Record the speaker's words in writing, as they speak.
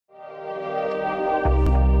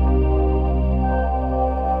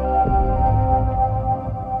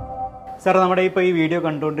Sir, we have a video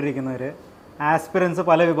content. Aspirants are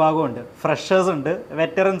pala vibago, freshers and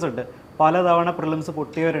veterans and pala davana prelims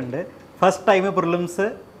pottiyarundi. First time prelims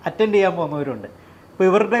attend cheyan povunnavarundu. Appo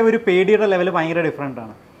ivarde oru pediyude level bhayangara different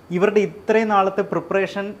aanu. Ivarde ithrayum naalatte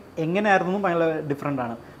preparation enganeyarunnu bhayangara different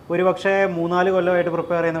aanu. ഒരു പക്ഷേ 3-4 കൊല്ലമായിട്ട്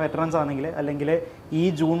prepare ചെയ്യുന്ന veterans ആണെങ്കിൽ അല്ലെങ്കിൽ ഈ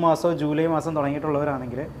June മാസമോ July മാസം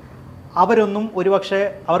തുടങ്ങിയിട്ടുള്ളവരാണെങ്കിൽ അവരൊന്നും ഒരുപക്ഷെ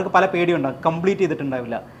അവർക്ക് പല പേടിയുണ്ടാകും, കംപ്ലീറ്റ്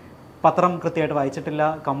ചെയ്തിട്ടുണ്ടാവില്ല, പത്രം കൃത്യമായിട്ട് വായിച്ചിട്ടില്ല,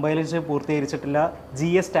 കമ്പൈലേഷൻ പൂർത്തീകരിച്ചിട്ടില്ല,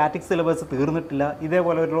 GS സ്റ്റാറ്റിക് സിലബസ് തീർന്നിട്ടില്ല,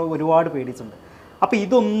 ഇതേപോലെ ഒരുപാട് പേടിച്ചുണ്ട്. അപ്പോൾ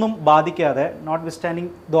ഇതൊന്നും ബാധിക്കാതെ നോട്ട്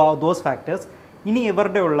വിസ്റ്റാൻഡിങ് ദോസ് ഫാക്ടേഴ്സ് ഇനി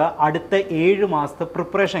ഇവരുടെ ഉള്ള അടുത്ത 7 മാസത്തെ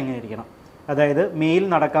പ്രിപ്പറേഷൻ എങ്ങനെയിരിക്കണം, അതായത് മെയിൽ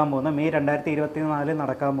നടക്കാൻ പോകുന്ന മെയ് 2024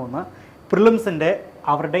 നടക്കാൻ പോകുന്ന പ്രിലിംസിൻ്റെ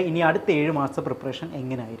അവരുടെ ഇനി അടുത്ത 7 മാസത്തെ പ്രിപ്പറേഷൻ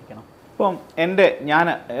എങ്ങനെയായിരിക്കണം? ഇപ്പം ഞാൻ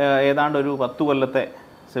ഏതാണ്ട് ഒരു 10 കൊല്ലത്തെ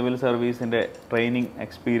സിവിൽ സർവീസിൻ്റെ ട്രെയിനിങ്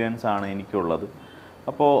എക്സ്പീരിയൻസ് ആണ് എനിക്കുള്ളത്.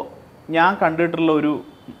 അപ്പോൾ ഞാൻ കണ്ടിട്ടുള്ള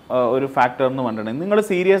ഒരു ഫാക്ടർ എന്ന് പറഞ്ഞിട്ടുണ്ടെങ്കിൽ, നിങ്ങൾ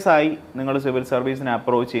സീരിയസ് ആയി നിങ്ങൾ സിവിൽ സർവീസിനെ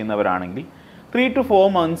അപ്രോച്ച് ചെയ്യുന്നവരാണെങ്കിൽ 3 to 4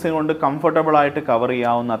 months കൊണ്ട് കംഫർട്ടബിളായിട്ട് കവർ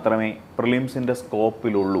ചെയ്യാവുന്ന അത്രമേ പ്രിലിംസിൻ്റെ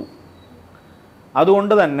സ്കോപ്പിലുള്ളൂ.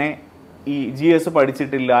 അതുകൊണ്ട് തന്നെ ഈ GS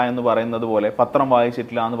പഠിച്ചിട്ടില്ല എന്ന് പറയുന്നത് പോലെ, പത്രം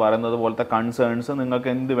വായിച്ചിട്ടില്ല എന്ന് പറയുന്നത് പോലത്തെ കൺസേൺസ് നിങ്ങൾക്ക്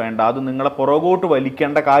എന്ത് വേണ്ട, അത് നിങ്ങളെ പുറകോട്ട്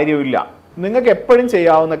വലിക്കേണ്ട കാര്യമില്ല. നിങ്ങൾക്ക് എപ്പോഴും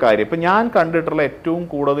ചെയ്യാവുന്ന കാര്യം, ഇപ്പം ഞാൻ കണ്ടിട്ടുള്ള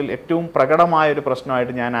ഏറ്റവും പ്രകടമായ ഒരു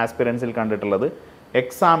പ്രശ്നമായിട്ട് ഞാൻ ആസ്പിറൻസിൽ കണ്ടിട്ടുള്ളത്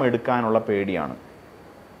എക്സാം എടുക്കാനുള്ള പേടിയാണ്.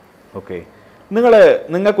 ഓക്കെ,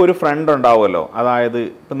 നിങ്ങൾക്കൊരു ഫ്രണ്ട് ഉണ്ടാവുമല്ലോ, അതായത്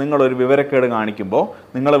ഇപ്പം നിങ്ങളൊരു വിവരക്കേട് കാണിക്കുമ്പോൾ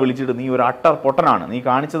നിങ്ങളെ വിളിച്ചിട്ട് നീ ഒരു അട്ടർ പൊട്ടനാണ്, നീ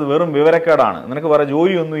കാണിച്ചത് വെറും വിവരക്കേടാണ്, നിനക്ക് വേറെ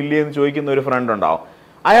ജോലിയൊന്നും ഇല്ലേ എന്ന് ചോദിക്കുന്ന ഒരു ഫ്രണ്ട് ഉണ്ടാവും.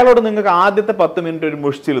 അയാളോട് നിങ്ങൾക്ക് ആദ്യത്തെ 10 മിനിറ്റ് ഒരു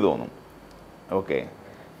മുഷിച്ചിൽ തോന്നും. ഓക്കെ,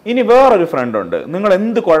 ഇനി വേറൊരു ഫ്രണ്ട് ഉണ്ട്, നിങ്ങൾ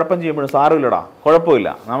എന്ത് കുഴപ്പം ചെയ്യുമ്പോഴും സാരമില്ലടാ, കുഴപ്പമില്ല,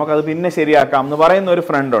 നമുക്കത് പിന്നെ ശരിയാക്കാം എന്ന് പറയുന്ന ഒരു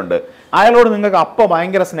ഫ്രണ്ട് ഉണ്ട്. അയാളോട് നിങ്ങൾക്ക് അപ്പോൾ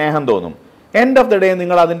ഭയങ്കര സ്നേഹം തോന്നും. എൻഡ് ഓഫ് ദി ഡേ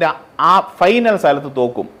നിങ്ങൾ അതിൻ്റെ ആ ഫൈനൽ സ്ഥലത്ത്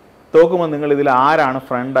തോക്കുമ്പോൾ നിങ്ങൾ ഇതിൽ ആരാണ്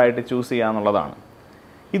ഫ്രണ്ടായിട്ട് ചൂസ് ചെയ്യുക എന്നുള്ളതാണ്.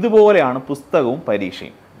 ഇതുപോലെയാണ് പുസ്തകവും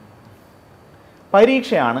പരീക്ഷയും.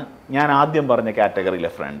 പരീക്ഷയാണ് ഞാൻ ആദ്യം പറഞ്ഞ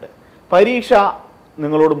കാറ്റഗറിയിലെ ഫ്രണ്ട്. പരീക്ഷ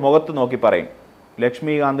നിങ്ങളോട് മുഖത്ത് നോക്കി പറയും,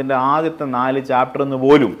 ലക്ഷ്മികാന്തിൻ്റെ ആദ്യത്തെ 4 ചാപ്റ്ററിന്ന്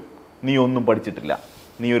പോലും നീ ഒന്നും പഠിച്ചിട്ടില്ല,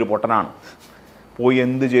 നീ ഒരു പൊട്ടനാണ്, പോയി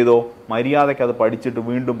എന്ത് ചെയ്തോ, മര്യാദയ്ക്ക് അത് പഠിച്ചിട്ട്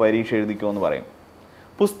വീണ്ടും പരീക്ഷ എഴുതിക്കോ എന്ന് പറയും.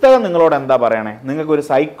 പുസ്തകം നിങ്ങളോട് എന്താ പറയണേ, നിങ്ങൾക്കൊരു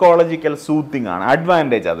സൈക്കോളജിക്കൽ സൂത്തിങ് ആണ്,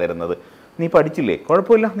 അഡ്വാൻറ്റേജാണ് തരുന്നത്. നീ പഠിച്ചില്ലേ,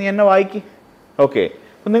 കുഴപ്പമില്ല, നീ എന്നെ വായിക്ക്. ഓക്കെ,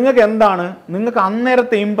 അപ്പം നിങ്ങൾക്ക്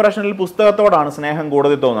അന്നേരത്തെ ഇംപ്രഷനിൽ പുസ്തകത്തോടാണ് സ്നേഹം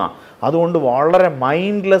കൂടുതൽ തോന്നുക. അതുകൊണ്ട് വളരെ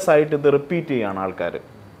മൈൻഡ്ലെസ് ആയിട്ട് ഇത് റിപ്പീറ്റ് ചെയ്യാണ് ആൾക്കാർ.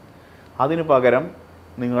 അതിന് പകരം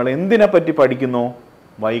നിങ്ങൾ എന്തിനെപ്പറ്റി പഠിക്കുന്നോ,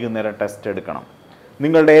 വൈകുന്നേരം ടെസ്റ്റ് എടുക്കണം.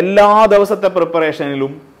 നിങ്ങളുടെ എല്ലാ ദിവസത്തെ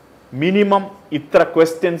പ്രിപ്പറേഷനിലും മിനിമം ഇത്ര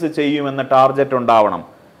ക്വസ്റ്റ്യൻസ് ചെയ്യുമെന്ന ടാർഗറ്റ് ഉണ്ടാവണം.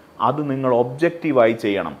 അത് നിങ്ങൾ ഒബ്ജക്റ്റീവായി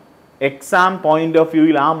ചെയ്യണം. എക്സാം പോയിന്റ് ഓഫ്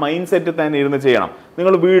വ്യൂയിൽ ആ മൈൻഡ് സെറ്റ് തന്നെ ഇരുന്ന് ചെയ്യണം.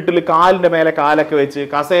 നിങ്ങൾ വീട്ടിൽ കാലിൻ്റെ മേലെ കാലൊക്കെ വെച്ച്,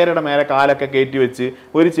 കസേരയുടെ മേലെ കാലൊക്കെ കയറ്റി വെച്ച്,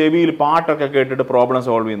 ഒരു ചെവിയിൽ പാട്ടൊക്കെ കേട്ടിട്ട് പ്രോബ്ലം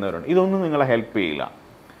സോൾവ് ചെയ്യുന്നവരുണ്ട്. ഇതൊന്നും നിങ്ങളെ ഹെൽപ്പ് ചെയ്യില്ല.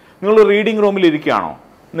 നിങ്ങൾ റീഡിംഗ് റൂമിൽ ഇരിക്കുകയാണോ,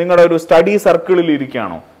 നിങ്ങളുടെ ഒരു സ്റ്റഡി സർക്കിളിൽ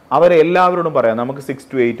ഇരിക്കുകയാണോ, അവരെ എല്ലാവരോടും പറയാം നമുക്ക് 6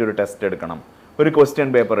 to 8 ഒരു ടെസ്റ്റ് എടുക്കണം, ഒരു ക്വസ്റ്റ്യൻ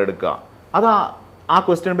പേപ്പർ എടുക്കുക. ആ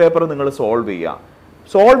ക്വസ്റ്റ്യൻ പേപ്പർ നിങ്ങൾ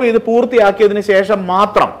സോൾവ് ചെയ്ത് പൂർത്തിയാക്കിയതിന് ശേഷം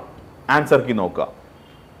മാത്രം ആൻസർ കീ നോക്കുക.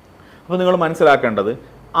 അപ്പോൾ നിങ്ങൾ മനസ്സിലാക്കേണ്ടത്,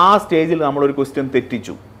 ആ സ്റ്റേജിൽ നമ്മളൊരു ക്വസ്റ്റ്യൻ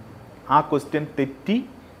തെറ്റിച്ചു, ആ ക്വസ്റ്റ്യൻ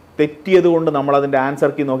തെറ്റിയത് കൊണ്ട് നമ്മളതിൻ്റെ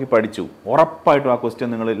ആൻസർ കീ നോക്കി പഠിച്ചു, ഉറപ്പായിട്ടും ആ ക്വസ്റ്റ്യൻ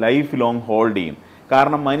നിങ്ങൾ ലൈഫ് ലോങ് ഹോൾഡ് ചെയ്യും.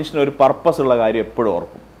 കാരണം മനുഷ്യനൊരു പർപ്പസ് ഉള്ള കാര്യം എപ്പോഴും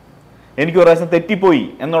ഓർക്കും. എനിക്ക് ഒരു പ്രാവശ്യം തെറ്റിപ്പോയി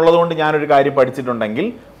എന്നുള്ളത് കൊണ്ട് ഞാനൊരു കാര്യം പഠിച്ചിട്ടുണ്ടെങ്കിൽ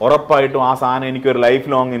ഉറപ്പായിട്ടും ആ സാധനം എനിക്കൊരു ലൈഫ്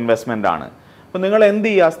ലോങ് ഇൻവെസ്റ്റ്മെൻ്റ് ആണ്. അപ്പം നിങ്ങൾ എന്ത്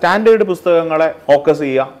ചെയ്യുക, സ്റ്റാൻഡേർഡ് പുസ്തകങ്ങളെ ഫോക്കസ്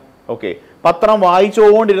ചെയ്യുക. ഓക്കെ, പത്രം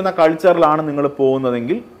വായിച്ചുകൊണ്ടിരുന്ന കൾച്ചറിലാണ് നിങ്ങൾ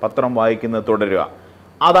പോകുന്നതെങ്കിൽ പത്രം വായിക്കുന്നത് തുടരുക.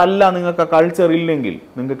 അതല്ല, നിങ്ങൾക്ക് കൾച്ചർ ഇല്ലെങ്കിൽ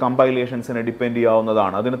നിങ്ങൾക്ക് കമ്പൈലേഷൻസിനെ ഡിപ്പെൻഡ്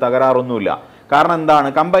ചെയ്യാവുന്നതാണ്, അതിന് തകരാറൊന്നുമില്ല. കാരണം എന്താണ്,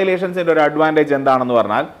 കമ്പൈലേഷൻസിൻ്റെ ഒരു അഡ്വാൻറ്റേജ് എന്താണെന്ന്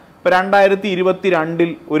പറഞ്ഞാൽ, ഇപ്പോൾ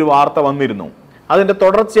 2022 ഒരു വാർത്ത വന്നിരുന്നു, അതിൻ്റെ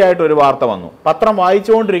തുടർച്ചയായിട്ട് ഒരു വാർത്ത വന്നു. പത്രം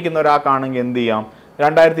വായിച്ചുകൊണ്ടിരിക്കുന്ന ഒരാൾക്കാണെങ്കിൽ എന്ത് ചെയ്യാം,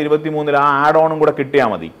 2023 ആ ആഡ് ഓണും കൂടെ കിട്ടിയാൽ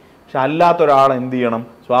മതി. പക്ഷെ അല്ലാത്ത ഒരാൾ എന്ത് ചെയ്യണം,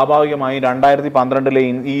 സ്വാഭാവികമായി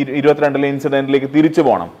 2012 ഈ 22 ഇൻസിഡൻറ്റിലേക്ക് തിരിച്ചു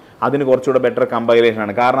പോകണം. അതിന് കുറച്ചുകൂടെ ബെറ്റർ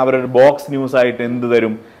കമ്പൈലേഷനാണ്. കാരണം അവരൊരു ബോക്സ് ന്യൂസ് ആയിട്ട് എന്ത്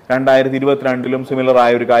തരും, 2022 സിമിലർ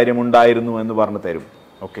ആയ ഒരു കാര്യം ഉണ്ടായിരുന്നു എന്ന് പറഞ്ഞ് തരും.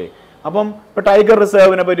 ഓക്കെ, അപ്പം ഇപ്പോൾ ടൈഗർ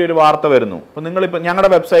റിസർവിനെ പറ്റി ഒരു വാർത്ത വരുന്നു. അപ്പം നിങ്ങളിപ്പോൾ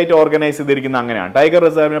ഞങ്ങളുടെ വെബ്സൈറ്റ് ഓർഗനൈസ് ചെയ്തിരിക്കുന്ന അങ്ങനെയാണ്. ടൈഗർ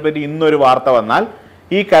റിസർവിനെ പറ്റി ഇന്നൊരു വാർത്ത വന്നാൽ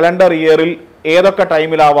ഈ കലണ്ടർ ഇയറിൽ ഏതൊക്കെ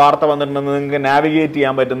ടൈമിൽ ആ വാർത്ത വന്നിട്ടുണ്ടെന്ന് നിങ്ങൾക്ക് നാവിഗേറ്റ്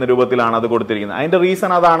ചെയ്യാൻ പറ്റുന്ന രൂപത്തിലാണ് അത് കൊടുത്തിരിക്കുന്നത്. അതിൻ്റെ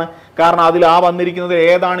റീസൺ അതാണ്. കാരണം അതിൽ വന്നിരിക്കുന്നത്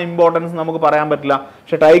ഏതാണ് ഇമ്പോർട്ടൻസ് നമുക്ക് പറയാൻ പറ്റില്ല.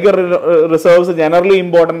 പക്ഷെ ടൈഗർ റിസർവ്സ് ജനറലി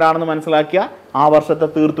ഇമ്പോർട്ടൻ്റ് ആണെന്ന് മനസ്സിലാക്കിയാൽ ആ വർഷത്തെ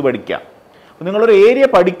തീർത്ത് പഠിക്കുക. അപ്പോൾ നിങ്ങളൊരു ഏരിയ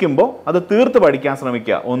പഠിക്കുമ്പോൾ അത് തീർത്ത് പഠിക്കാൻ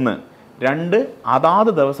ശ്രമിക്കുക. 1. 2,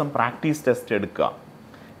 അതാത് ദിവസം പ്രാക്ടീസ് ടെസ്റ്റ് എടുക്കുക.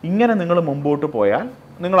 ഇങ്ങനെ നിങ്ങൾ മുമ്പോട്ട് പോയാൽ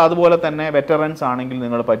നിങ്ങൾ അതുപോലെ തന്നെ വെറ്ററൻസ് ആണെങ്കിൽ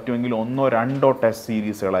നിങ്ങൾ പറ്റുമെങ്കിൽ 1 or 2 ടെസ്റ്റ്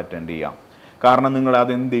സീരീസുകൾ അറ്റൻഡ് ചെയ്യാം. കാരണം നിങ്ങൾ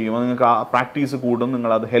അത് എന്ത് ചെയ്യും, നിങ്ങൾക്ക് ആ പ്രാക്ടീസ് കൂടും,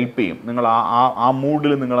 നിങ്ങളത് ഹെൽപ്പ് ചെയ്യും, നിങ്ങൾ ആ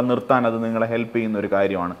മൂഡിൽ നിങ്ങളെ നിർത്താൻ അത് നിങ്ങളെ ഹെൽപ്പ് ചെയ്യുന്ന ഒരു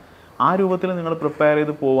കാര്യമാണ്. ആ രൂപത്തിൽ നിങ്ങൾ പ്രിപ്പയർ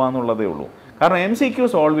ചെയ്ത് പോകാമെന്നുള്ളതേ ഉള്ളൂ. കാരണം MCQ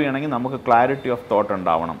സോൾവ് ചെയ്യണമെങ്കിൽ നമുക്ക് ക്ലാരിറ്റി ഓഫ് തോട്ട്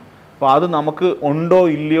ഉണ്ടാവണം. അപ്പോൾ അത് നമുക്ക് ഉണ്ടോ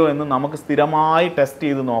ഇല്ലയോ എന്ന് നമുക്ക് സ്ഥിരമായി ടെസ്റ്റ്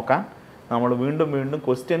ചെയ്ത് നോക്കാൻ നമ്മൾ വീണ്ടും വീണ്ടും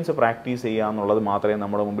ക്വസ്റ്റ്യൻസ് പ്രാക്ടീസ് ചെയ്യുക എന്നുള്ളത് മാത്രമേ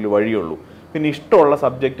നമ്മുടെ മുമ്പിൽ വഴിയുള്ളൂ. പിന്നെ ഇഷ്ടമുള്ള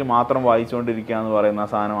സബ്ജക്റ്റ് മാത്രം വായിച്ചുകൊണ്ടിരിക്കുക എന്ന് പറയുന്ന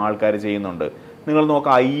സാധനം ആൾക്കാർ ചെയ്യുന്നുണ്ട്. നിങ്ങൾ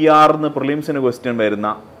നോക്കുക, IR പ്രിലിംസിന് ക്വസ്റ്റ്യൻ വരുന്ന,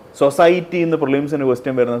 സൊസൈറ്റിന്ന് പ്രിലിംസിന്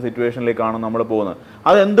ക്വസ്റ്റ്യൻ വരുന്ന സിറ്റുവേഷനിലേക്കാണ് നമ്മൾ പോകുന്നത്.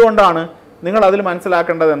 അതെന്തുകൊണ്ടാണ്? നിങ്ങൾ അതിൽ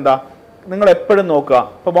മനസ്സിലാക്കേണ്ടത് എന്താ? നിങ്ങൾ എപ്പോഴും നോക്കുക,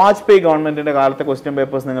 ഇപ്പോൾ വാജ്പേയി ഗവൺമെൻറ്റിൻ്റെ കാലത്തെ ക്വസ്റ്റ്യൻ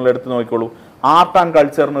പേപ്പേഴ്സ് നിങ്ങൾ എടുത്ത് നോക്കിക്കോളൂ, ആർട്ട് ആൻഡ്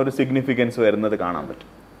കൾച്ചറിന് ഒരു സിഗ്നിഫിക്കൻസ് വരുന്നത് കാണാൻ പറ്റും.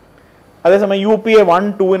 അതേസമയം UPA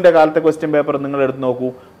 1-2 കാലത്തെ ക്വസ്റ്റ്യൻ പേപ്പർ നിങ്ങൾ എടുത്ത് നോക്കൂ,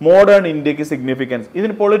 മോഡേൺ ഇന്ത്യക്ക് സിഗ്നിഫിക്കൻസ്.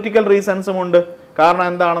 ഇതിന് പൊളിറ്റിക്കൽ റീസൺസും ഉണ്ട്. കാരണം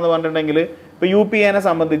എന്താണെന്ന് പറഞ്ഞിട്ടുണ്ടെങ്കിൽ, ഇപ്പോൾ UPA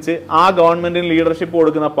സംബന്ധിച്ച് ആ ഗവൺമെൻറ്റിന് ലീഡർഷിപ്പ്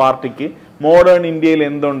കൊടുക്കുന്ന പാർട്ടിക്ക് മോഡേൺ ഇന്ത്യയിൽ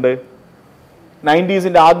എന്തുണ്ട്,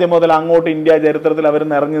 90s ആദ്യം മുതൽ അങ്ങോട്ട് ഇന്ത്യ ചരിത്രത്തിൽ അവർ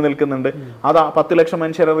നിറഞ്ഞു നിൽക്കുന്നുണ്ട്. അത് 10 ലക്ഷം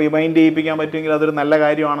മനുഷ്യരെ റിമൈൻഡ് ചെയ്യിപ്പിക്കാൻ പറ്റുമെങ്കിൽ അതൊരു നല്ല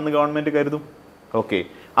കാര്യമാണെന്ന് ഗവൺമെൻറ് കരുതും. ഓക്കെ.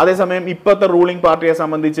 അതേസമയം ഇപ്പോഴത്തെ റൂളിംഗ് പാർട്ടിയെ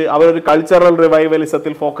സംബന്ധിച്ച് അവരൊരു കൾച്ചറൽ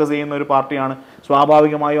റിവൈവലിസത്തിൽ ഫോക്കസ് ചെയ്യുന്ന ഒരു പാർട്ടിയാണ്.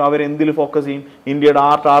 സ്വാഭാവികമായും അവരെന്തിൽ ഫോക്കസ് ചെയ്യും? ഇന്ത്യയുടെ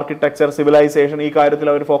ആർട്ട്, ആർക്കിടെക്ചർ, സിവിലൈസേഷൻ, ഈ കാര്യത്തിൽ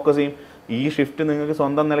അവർ ഫോക്കസ് ചെയ്യും. ഈ ഷിഫ്റ്റ് നിങ്ങൾക്ക്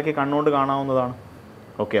സ്വന്തം നിലയ്ക്ക് കണ്ണുകൊണ്ട് കാണാവുന്നതാണ്.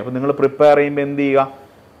 ഓക്കെ. അപ്പോൾ നിങ്ങൾ പ്രിപ്പയർ ചെയ്യുമ്പോൾ എന്ത് ചെയ്യുക?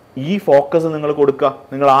 ഈ ഫോക്കസ് നിങ്ങൾ കൊടുക്കുക.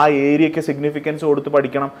 നിങ്ങൾ ആ ഏരിയയ്ക്ക് സിഗ്നിഫിക്കൻസ് കൊടുത്ത്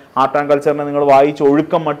പഠിക്കണം. ആർട്ട് ആൻഡ് കൾച്ചറിനെ നിങ്ങൾ വായിച്ച്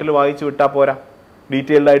ഒഴുക്കം മട്ടിൽ വായിച്ച് വിട്ടാൽ പോരാ,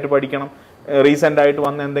 ഡീറ്റെയിൽഡ് ആയിട്ട് പഠിക്കണം. റീസെൻ്റ് ആയിട്ട്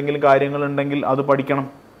വന്ന എന്തെങ്കിലും കാര്യങ്ങളുണ്ടെങ്കിൽ അത് പഠിക്കണം.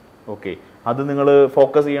 ഓക്കെ. അത് നിങ്ങൾ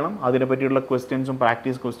ഫോക്കസ് ചെയ്യണം. അതിനെ പറ്റിയുള്ള ക്വസ്റ്റ്യൻസും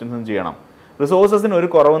പ്രാക്ടീസ് ക്വസ്റ്റ്യൻസും ചെയ്യണം. റിസോഴ്സസിന് ഒരു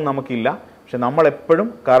കുറവും നമുക്കില്ല. പക്ഷെ നമ്മളെപ്പോഴും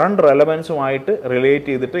കറണ്ട് റെലവൻസുമായിട്ട് റിലേറ്റ്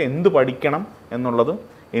ചെയ്തിട്ട് എന്ത് പഠിക്കണം എന്നുള്ളതും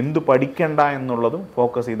എന്ത് പഠിക്കണ്ട എന്നുള്ളതും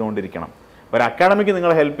ഫോക്കസ് ചെയ്തുകൊണ്ടിരിക്കണം. ഒരു അക്കാഡമിക്ക്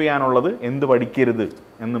നിങ്ങളെ ഹെൽപ്പ് ചെയ്യാനുള്ളത് എന്ത് പഠിക്കരുത്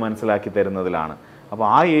എന്ന് മനസ്സിലാക്കി തരുന്നതിലാണ്. അപ്പോൾ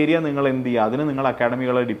ആ ഏരിയ നിങ്ങൾ എന്ത് ചെയ്യുക? അതിന് നിങ്ങൾ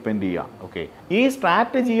അക്കാഡമികളെ ഡിപ്പെൻഡ് ചെയ്യുക. ഓക്കെ. ഈ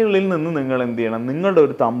സ്ട്രാറ്റജികളിൽ നിന്ന് നിങ്ങൾ എന്ത് ചെയ്യണം? നിങ്ങളുടെ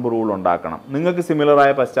ഒരു തമ്പ് റൂൾ ഉണ്ടാക്കണം. നിങ്ങൾക്ക്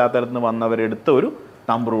സിമിലറായ പശ്ചാത്തലത്തിൽ നിന്ന് വന്നവരെടുത്ത ഒരു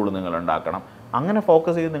തമ്പ് റൂൾ നിങ്ങൾ ഉണ്ടാക്കണം. അങ്ങനെ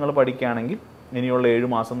ഫോക്കസ് ചെയ്ത് നിങ്ങൾ പഠിക്കുകയാണെങ്കിൽ ഇനിയുള്ള 7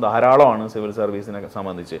 മാസം ധാരാളമാണ് സിവിൽ സർവീസിനെ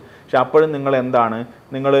സംബന്ധിച്ച്. പക്ഷെ അപ്പോഴും നിങ്ങൾ എന്താണ്,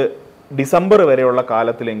 നിങ്ങൾ ഡിസംബർ വരെയുള്ള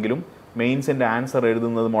കാലത്തിലെങ്കിലും മെയിൻസിൻ്റെ ആൻസർ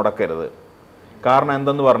എഴുതുന്നത് മുടക്കരുത്. കാരണം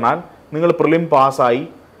എന്തെന്ന് പറഞ്ഞാൽ, നിങ്ങൾ പ്രിലിം പാസ്സായി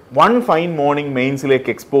 1 ഫൈൻ മോർണിംഗ് മെയിൻസിലേക്ക്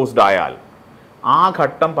എക്സ്പോസ്ഡ് ആയാൽ ആ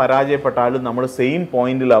ഘട്ടം പരാജയപ്പെട്ടാലും നമ്മൾ സെയിം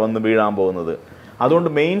പോയിന്റിലാണ് വന്ന് വീഴാൻ പോകുന്നത്. അതുകൊണ്ട്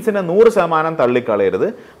മെയിൻസിനെ 100% തള്ളിക്കളയരുത്.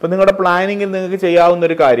 അപ്പോൾ നിങ്ങളുടെ പ്ലാനിങ്ങിൽ നിങ്ങൾക്ക് ചെയ്യാവുന്ന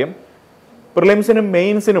ഒരു കാര്യം, പ്രിലിംസിനും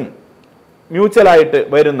മെയിൻസിനും മ്യൂച്വലായിട്ട്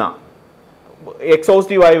വരുന്ന,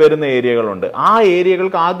 എക്സോസ്റ്റീവായി വരുന്ന ഏരിയകളുണ്ട്. ആ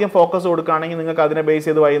ഏരിയകൾക്ക് ആദ്യം ഫോക്കസ് കൊടുക്കുകയാണെങ്കിൽ നിങ്ങൾക്ക് അതിനെ ബേസ്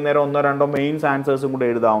ചെയ്ത് വൈകുന്നേരം 1-2 മെയിൻസ് ആൻസേഴ്സും കൂടെ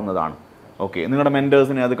എഴുതാവുന്നതാണ്. ഓക്കെ. നിങ്ങളുടെ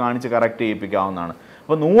മെൻറ്റേഴ്സിനെ അത് കാണിച്ച് കറക്റ്റ് ചെയ്യിപ്പിക്കാവുന്നതാണ്.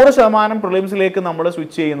 അപ്പോൾ 100% പ്രിലിംസിലേക്ക് നമ്മൾ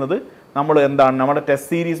സ്വിച്ച് ചെയ്യുന്നത് നമ്മൾ എന്താണ്, നമ്മുടെ ടെസ്റ്റ്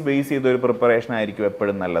സീരീസ് ബേസ് ചെയ്ത ഒരു പ്രിപ്പറേഷൻ ആയിരിക്കും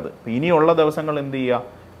എപ്പോഴും നല്ലത്. ഇനിയുള്ള ദിവസങ്ങൾ എന്ത്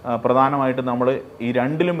ചെയ്യുക? പ്രധാനമായിട്ട് നമ്മൾ ഈ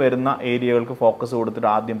രണ്ടിലും വരുന്ന ഏരിയകൾക്ക് ഫോക്കസ് കൊടുത്തിട്ട്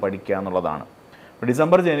ആദ്യം പഠിക്കുക എന്നുള്ളതാണ്.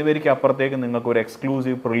 ഡിസംബർ ജനുവരിക്ക് അപ്പുറത്തേക്ക് നിങ്ങൾക്ക് ഒരു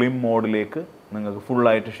എക്സ്ക്ലൂസീവ് പ്രിലിം മോഡിലേക്ക് നിങ്ങൾക്ക്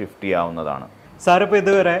ഫുള്ളായിട്ട് ഷിഫ്റ്റ് ചെയ്യാവുന്നതാണ്. സാറിപ്പോൾ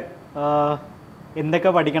ഇതുവരെ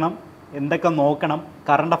എന്തൊക്കെ പഠിക്കണം, എന്തൊക്കെ നോക്കണം,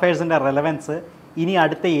 കറണ്ട് അഫയേഴ്സിൻ്റെ റെലവൻസ്, ഇനി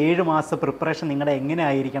അടുത്ത 7 മാസത്തെ പ്രിപ്പറേഷൻ നിങ്ങളുടെ എങ്ങനെ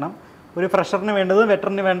ആയിരിക്കണം, ഒരു ഫ്രഷറിന് വേണ്ടതും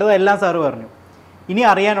വെറ്ററിന് വേണ്ടതും എല്ലാം സാറ് പറഞ്ഞു. ഇനി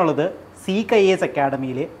അറിയാനുള്ളത്, സീക്ക് IAS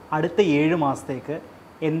അക്കാഡമിയിൽ അടുത്ത 7 മാസത്തേക്ക്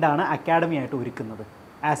എന്താണ് അക്കാഡമി ആയിട്ട് ഒരുക്കുന്നത്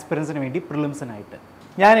ആസ്പിറൻസിന് വേണ്ടി, പ്രിലിംസിനായിട്ട്?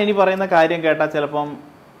 ഞാൻ ഇനി പറയുന്ന കാര്യം കേട്ടാൽ ചിലപ്പം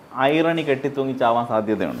ഐറണി കെട്ടിത്തൂങ്ങി ചാവാൻ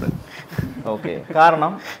സാധ്യതയുണ്ട്. ഓക്കെ.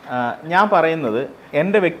 കാരണം ഞാൻ പറയുന്നത്,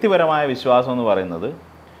 എൻ്റെ വ്യക്തിപരമായ വിശ്വാസം എന്ന് പറയുന്നത്,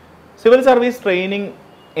 civil service training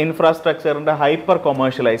ഇൻഫ്രാസ്ട്രക്ചറിൻ്റെ hyper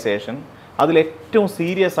commercialisation അതിലേറ്റവും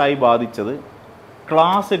സീരിയസ് ആയി ബാധിച്ചത്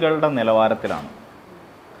ക്ലാസ്സുകളുടെ നിലവാരത്തിലാണ്.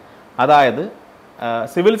 അതായത്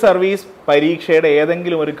സിവിൽ സർവീസ് പരീക്ഷയുടെ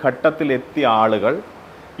ഏതെങ്കിലും ഒരു ഘട്ടത്തിൽ എത്തിയ ആളുകൾ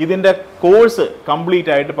ഇതിൻ്റെ കോഴ്സ്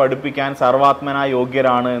കംപ്ലീറ്റ് ആയിട്ട് പഠിപ്പിക്കാൻ സർവാത്മന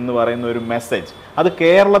യോഗ്യരാണ് എന്ന് പറയുന്ന ഒരു മെസ്സേജ്, അത്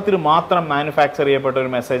കേരളത്തിൽ മാത്രം മാനുഫാക്ചർ ചെയ്യപ്പെട്ട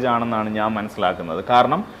ഒരു മെസ്സേജ് ആണെന്നാണ് ഞാൻ മനസ്സിലാക്കുന്നത്.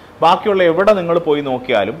 കാരണം ബാക്കിയുള്ള എവിടെ നിങ്ങൾ പോയി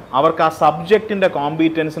നോക്കിയാലും അവർക്ക് ആ സബ്ജക്റ്റിൻ്റെ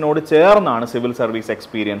കോമ്പീറ്റൻസിനോട് ചേർന്നാണ് സിവിൽ സർവീസ്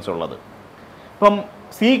എക്സ്പീരിയൻസ് ഉള്ളത്. ഇപ്പം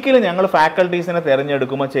സീക്കിൽ ഞങ്ങൾ ഫാക്കൽറ്റീസിനെ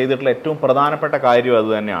തിരഞ്ഞെടുക്കുമ്പോൾ ചെയ്തിട്ടുള്ള ഏറ്റവും പ്രധാനപ്പെട്ട കാര്യം അത്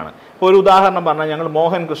തന്നെയാണ്. ഇപ്പോൾ ഒരു ഉദാഹരണം പറഞ്ഞാൽ, ഞങ്ങൾ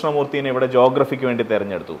മോഹൻ കൃഷ്ണമൂർത്തിനെ ഇവിടെ ജോഗ്രഫിക്ക് വേണ്ടി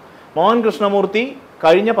തിരഞ്ഞെടുത്തു. മോഹൻ കൃഷ്ണമൂർത്തി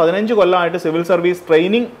കഴിഞ്ഞ 15 കൊല്ലമായിട്ട് സിവിൽ സർവീസ്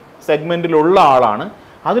ട്രെയിനിങ് സെഗ്മെൻറ്റിലുള്ള ആളാണ്.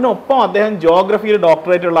 അതിനൊപ്പം അദ്ദേഹം ജോഗ്രഫിയിൽ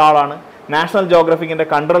ഡോക്ടറേറ്റ് ഉള്ള ആളാണ്. National ജോഗ്രഫിക്കിൻ്റെ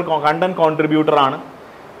content കോൺട്രിബ്യൂട്ടറാണ്.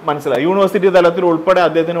 മനസ്സിലായി. യൂണിവേഴ്സിറ്റി തലത്തിൽ ഉൾപ്പെടെ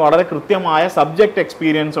അദ്ദേഹത്തിന് വളരെ കൃത്യമായ സബ്ജക്റ്റ്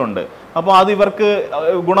എക്സ്പീരിയൻസ് ഉണ്ട്. അപ്പോൾ അത് ഇവർക്ക്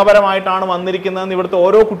ഗുണപരമായിട്ടാണ് വന്നിരിക്കുന്നതെന്ന് ഇവിടുത്തെ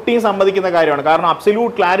ഓരോ കുട്ടിയും സമ്മതിക്കുന്ന കാര്യമാണ്. കാരണം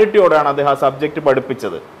അബ്സല്യൂട്ട് ക്ലാരിറ്റിയോടെയാണ് അദ്ദേഹം ആ സബ്ജക്റ്റ്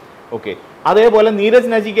പഠിപ്പിച്ചത്. ഓക്കെ. അതേപോലെ നീരജ്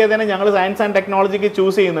നചികേതനെ ഞങ്ങൾ സയൻസ് ആൻഡ് ടെക്നോളജിക്ക്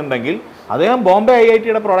ചൂസ് ചെയ്യുന്നുണ്ടെങ്കിൽ അദ്ദേഹം ബോംബെ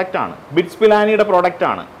IITയുടെ പ്രൊഡക്റ്റാണ്, ബിറ്റ്സ് പിലാനിയുടെ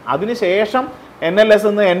പ്രൊഡക്റ്റാണ്. അതിനുശേഷം NLS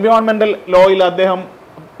എൻവയോൺമെൻറ്റൽ ലോയിൽ അദ്ദേഹം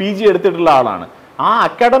PG എടുത്തിട്ടുള്ള ആളാണ്. ആ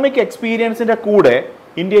അക്കാഡമിക് എക്സ്പീരിയൻസിൻ്റെ കൂടെ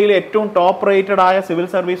ഇന്ത്യയിലെ ഏറ്റവും ടോപ്പ് റേറ്റഡ് ആയ സിവിൽ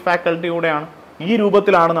സർവീസ് ഫാക്കൽറ്റിയൂടെയാണ് ഈ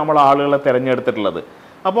രൂപത്തിലാണ് നമ്മൾ ആളുകളെ തിരഞ്ഞെടുത്തിട്ടുള്ളത്.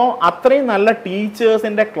 അപ്പോൾ അത്രയും നല്ല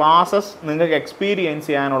ടീച്ചേഴ്സിൻ്റെ ക്ലാസ്സസ് നിങ്ങൾക്ക് എക്സ്പീരിയൻസ്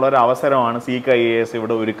ചെയ്യാനുള്ള ഒരു അവസരമാണ് സീക്ക് IAS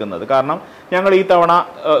ഇവിടെ ഒരുക്കുന്നത്. കാരണം ഞങ്ങൾ ഈ തവണ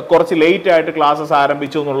കുറച്ച് ലേറ്റ് ആയിട്ട് ക്ലാസ്സസ്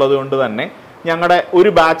ആരംഭിച്ചു എന്നുള്ളത് കൊണ്ട് തന്നെ ഞങ്ങളുടെ ഒരു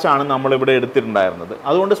ബാച്ചാണ് നമ്മളിവിടെ എടുത്തിട്ടുണ്ടായിരുന്നത്.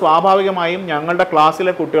 അതുകൊണ്ട് സ്വാഭാവികമായും ഞങ്ങളുടെ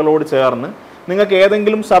ക്ലാസ്സിലെ കുട്ടികളോട് ചേർന്ന് നിങ്ങൾക്ക്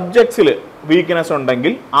ഏതെങ്കിലും സബ്ജക്ട്സിൽ വീക്ക്നെസ്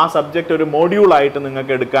ഉണ്ടെങ്കിൽ ആ സബ്ജക്റ്റ് ഒരു മോഡ്യൂളായിട്ട്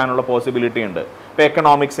നിങ്ങൾക്ക് എടുക്കാനുള്ള പോസിബിലിറ്റി ഉണ്ട്. ഇപ്പോൾ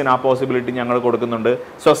എക്കണോമിക്സിന് ആ പോസിബിലിറ്റി ഞങ്ങൾ കൊടുക്കുന്നുണ്ട്,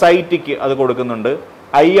 സൊസൈറ്റിക്ക് അത് കൊടുക്കുന്നുണ്ട്.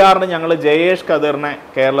 IRന് ഞങ്ങൾ ജയേഷ് ഖദറിനെ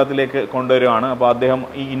കേരളത്തിലേക്ക് കൊണ്ടുവരികയാണ്. അപ്പോൾ അദ്ദേഹം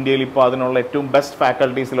ഈ ഇന്ത്യയിൽ ഇപ്പോൾ അതിനുള്ള ഏറ്റവും ബെസ്റ്റ്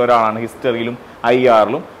ഫാക്കൽറ്റീസിൽ ഒരാളാണ് ഹിസ്റ്ററിയിലും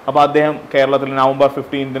IRലും. അപ്പോൾ അദ്ദേഹം കേരളത്തിൽ November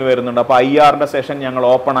 15 വരുന്നുണ്ട്. അപ്പോൾ IRൻ്റെ സെഷൻ ഞങ്ങൾ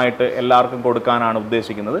ഓപ്പൺ ആയിട്ട് എല്ലാവർക്കും കൊടുക്കാനാണ്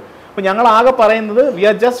ഉദ്ദേശിക്കുന്നത്. അപ്പോൾ ഞങ്ങൾ ആകെ പറയുന്നത് V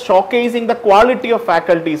are just ഷോക്കേസിങ് the quality of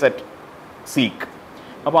faculties at seek.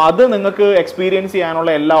 അപ്പോൾ അത് നിങ്ങൾക്ക് എക്സ്പീരിയൻസ് ചെയ്യാനുള്ള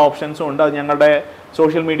എല്ലാ ഓപ്ഷൻസും ഉണ്ട്. അത് ഞങ്ങളുടെ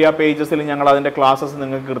സോഷ്യൽ മീഡിയ പേജസിൽ ഞങ്ങൾ അതിൻ്റെ ക്ലാസ്സസ്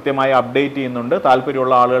നിങ്ങൾക്ക് കൃത്യമായി അപ്ഡേറ്റ് ചെയ്യുന്നുണ്ട്.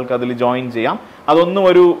 താല്പര്യമുള്ള ആളുകൾക്ക് അതിൽ ജോയിൻ ചെയ്യാം. അതൊന്നും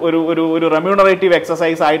ഒരു റെമ്യൂണറേറ്റീവ്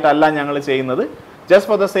എക്സസൈസ് ആയിട്ടല്ല ഞങ്ങൾ ചെയ്യുന്നത്. Just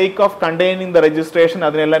for the sake of containing the registration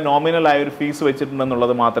അതിനെല്ലാം നോമിനൽ ആയ ഒരു ഫീസ്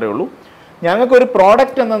വെച്ചിട്ടുണ്ടെന്നുള്ളത് മാത്രമേ ഉള്ളൂ. ഞങ്ങൾക്കൊരു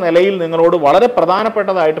പ്രോഡക്റ്റ് എന്ന നിലയിൽ നിങ്ങളോട് വളരെ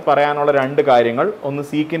പ്രധാനപ്പെട്ടതായിട്ട് പറയാനുള്ള 2 കാര്യങ്ങൾ. ഒന്ന്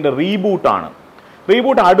സീക്കിൻ്റെ റീബൂട്ടാണ്.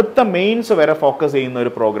 റീബൂട്ട് അടുത്ത മെയിൻസ് വരെ ഫോക്കസ് ചെയ്യുന്ന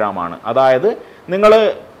ഒരു പ്രോഗ്രാമാണ്. അതായത് നിങ്ങൾ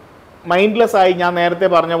മൈൻഡ്ലെസ് ആയി ഞാൻ നേരത്തെ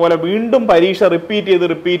പറഞ്ഞ പോലെ വീണ്ടും പരീക്ഷ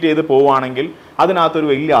റിപ്പീറ്റ് ചെയ്ത് പോവുകയാണെങ്കിൽ അതിനകത്തൊരു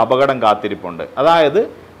വലിയ അപകടം കാത്തിരിപ്പുണ്ട്. അതായത്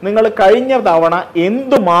നിങ്ങൾ കഴിഞ്ഞ തവണ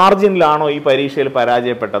എന്ത് മാർജിനിലാണോ ഈ പരീക്ഷയിൽ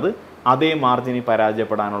പരാജയപ്പെട്ടത് അതേ മാർജിനിൽ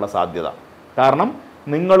പരാജയപ്പെടാനുള്ള സാധ്യത. കാരണം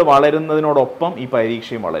നിങ്ങൾ വളരുന്നതിനോടൊപ്പം ഈ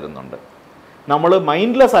പരീക്ഷയും വളരുന്നുണ്ട്. നമ്മൾ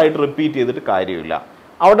മൈൻഡ്ലെസ് ആയിട്ട് റിപ്പീറ്റ് ചെയ്തിട്ട് കാര്യമില്ല.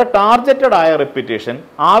 അവിടെ ടാർഗറ്റഡ് ആയ റിപ്പീറ്റേഷൻ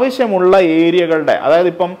ആവശ്യമുള്ള ഏരിയകളുടെ, അതായത്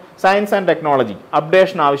ഇപ്പം സയൻസ് ആൻഡ് ടെക്നോളജി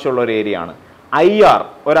അപ്ഡേഷൻ ആവശ്യമുള്ള ഒരു ഏരിയയാണ്. IR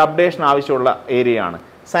ഒരു അപ്ഡേഷൻ ആവശ്യമുള്ള ഏരിയയാണ്.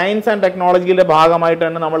 സയൻസ് ആൻഡ് ടെക്നോളജിയുടെ ഭാഗമായിട്ട്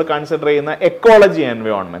തന്നെ നമ്മൾ കൺസിഡർ ചെയ്യുന്ന എക്കോളജി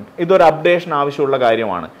എൻവയോൺമെന്റ് ഇതൊരു അപ്ഡേഷൻ ആവശ്യമുള്ള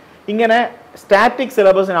കാര്യമാണ്. ഇങ്ങനെ സ്റ്റാറ്റിക്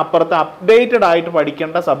സിലബസിന് അപ്പുറത്ത് അപ്ഡേറ്റഡ് ആയിട്ട്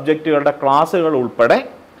പഠിക്കേണ്ട സബ്ജക്റ്റുകളുടെ ക്ലാസ്സുകൾ ഉൾപ്പെടെ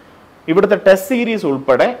ഇവിടുത്തെ ടെസ്റ്റ് സീരീസ്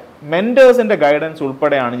ഉൾപ്പെടെ മെൻറ്റേഴ്സിൻ്റെ ഗൈഡൻസ്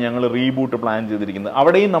ഉൾപ്പെടെയാണ് ഞങ്ങൾ റീബൂട്ട് പ്ലാൻ ചെയ്തിരിക്കുന്നത്.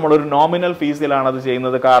 അവിടെയും നമ്മളൊരു നോമിനൽ ഫീസിലാണ് അത്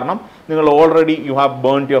ചെയ്യുന്നത്. കാരണം നിങ്ങൾ already you have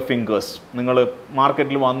burned your fingers. നിങ്ങൾ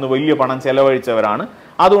മാർക്കറ്റിൽ വന്ന് വലിയ പണം ചെലവഴിച്ചവരാണ്.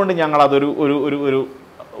 അതുകൊണ്ട് ഞങ്ങൾ അതൊരു ഒരു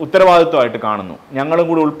ഉത്തരവാദിത്വമായിട്ട് കാണുന്നു. ഞങ്ങളും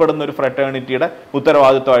കൂടി ഉൾപ്പെടുന്ന ഒരു ഫ്രട്ടേണിറ്റിയുടെ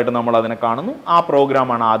ഉത്തരവാദിത്വമായിട്ട് നമ്മൾ അതിനെ കാണുന്നു. ആ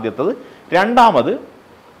പ്രോഗ്രാമാണ് ആദ്യത്തത്. രണ്ടാമത്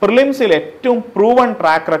പ്രിലിംസിൽ ഏറ്റവും പ്രൂവൺ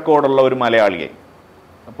ട്രാക്ക് റെക്കോർഡുള്ള ഒരു മലയാളിയെ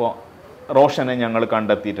അപ്പോൾ റോഷനെ ഞങ്ങൾ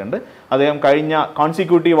കണ്ടെത്തിയിട്ടുണ്ട്. അദ്ദേഹം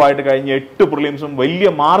കോൺസിക്യൂട്ടീവായിട്ട് കഴിഞ്ഞ 8 പ്രിലിംസും വലിയ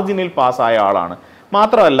മാർജിനിൽ പാസ്സായ ആളാണ്.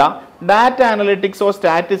 മാത്രമല്ല ഡാറ്റ അനലിറ്റിക്സോ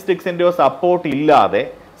സ്റ്റാറ്റിസ്റ്റിക്സിൻ്റെയോ സപ്പോർട്ട് ഇല്ലാതെ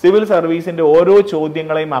സിവിൽ സർവീസിൻ്റെ ഓരോ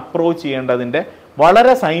ചോദ്യങ്ങളെയും അപ്രോച്ച് ചെയ്യേണ്ടതിൻ്റെ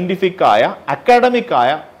വളരെ സയൻറ്റിഫിക് ആയ അക്കാഡമിക്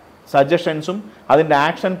ആയ സജഷൻസും അതിൻ്റെ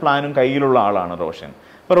ആക്ഷൻ പ്ലാനും കയ്യിലുള്ള ആളാണ് റോഷൻ.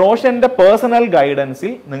 അപ്പോൾ റോഷൻ്റെ പേഴ്സണൽ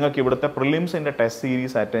ഗൈഡൻസിൽ നിങ്ങൾക്ക് ഇവിടുത്തെ പ്രിലിംസിൻ്റെ ടെസ്റ്റ്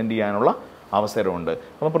സീരീസ് അറ്റൻഡ് ചെയ്യാനുള്ള അവസരമുണ്ട്.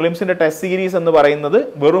 അപ്പോൾ പ്രിലിംസിൻ്റെ ടെസ്റ്റ് സീരീസ് എന്ന് പറയുന്നത്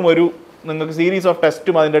വെറും ഒരു നിങ്ങൾക്ക് സീരീസ് ഓഫ്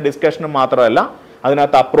ടെസ്റ്റും അതിൻ്റെ ഡിസ്കഷനും മാത്രമല്ല,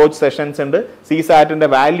 അതിനകത്ത് അപ്രോച്ച് സെഷൻസ് ഉണ്ട്, CSATൻ്റെ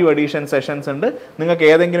വാല്യൂ അഡീഷൻ സെഷൻസ് ഉണ്ട്. നിങ്ങൾക്ക്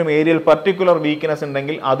ഏതെങ്കിലും ഏരിയയിൽ പർട്ടിക്കുലർ വീക്ക്നെസ്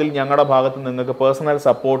ഉണ്ടെങ്കിൽ അതിൽ ഞങ്ങളുടെ ഭാഗത്ത് നിങ്ങൾക്ക് പേഴ്സണൽ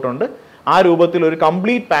സപ്പോർട്ടുണ്ട്. ആ രൂപത്തിൽ ഒരു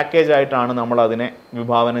കംപ്ലീറ്റ് പാക്കേജ് ആയിട്ടാണ് നമ്മൾ അതിനെ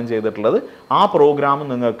വിഭാവനം ചെയ്തിട്ടുള്ളത്. ആ പ്രോഗ്രാം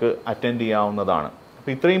നിങ്ങൾക്ക് അറ്റൻഡ് ചെയ്യാവുന്നതാണ്.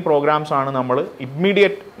 അപ്പോൾ ഇത്രയും പ്രോഗ്രാംസ് ആണ് നമ്മൾ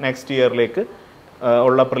ഇമ്മീഡിയറ്റ് നെക്സ്റ്റ് ഇയറിലേക്ക്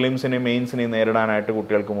ഉള്ള പ്രിലിംസിനെയും മെയിൻസിനെയും നേരിടാനായിട്ട്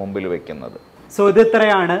കുട്ടികൾക്ക് മുമ്പിൽ വെക്കുന്നത്. സോ ഇത്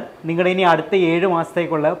ഇത്രയാണ് നിങ്ങളുടെ ഇനി അടുത്ത 7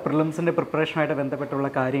 മാസത്തേക്കുള്ള പ്രിലിംസിൻ്റെ പ്രിപ്പറേഷനുമായിട്ട് ബന്ധപ്പെട്ടുള്ള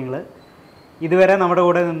കാര്യങ്ങൾ. ഇതുവരെ നമ്മുടെ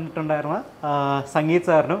കൂടെ നിന്നിട്ടുണ്ടായിരുന്ന സംഗീത്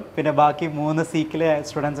സാറിനും പിന്നെ ബാക്കി 3 സീക്കിലെ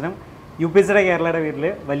സ്റ്റുഡൻസിനും UPSC കേരളയുടെ പേരിൽ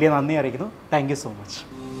വലിയ നന്ദി അറിയിക്കുന്നു. Thank you so much.